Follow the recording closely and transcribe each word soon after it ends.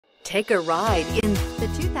Take a ride in the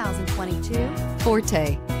 2022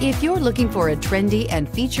 Forte. If you're looking for a trendy and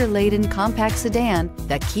feature-laden compact sedan,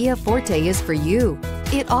 the Kia Forte is for you.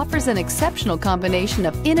 It offers an exceptional combination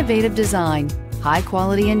of innovative design,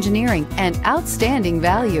 high-quality engineering, and outstanding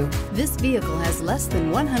value. This vehicle has less than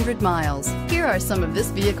 100 miles. Here are some of this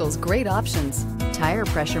vehicle's great options: tire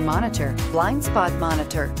pressure monitor, blind spot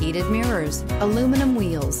monitor, heated mirrors, aluminum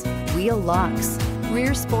wheels, wheel locks,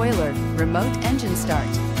 rear spoiler, remote engine start,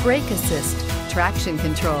 brake assist, traction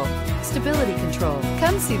control, stability control.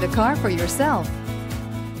 Come see the car for yourself.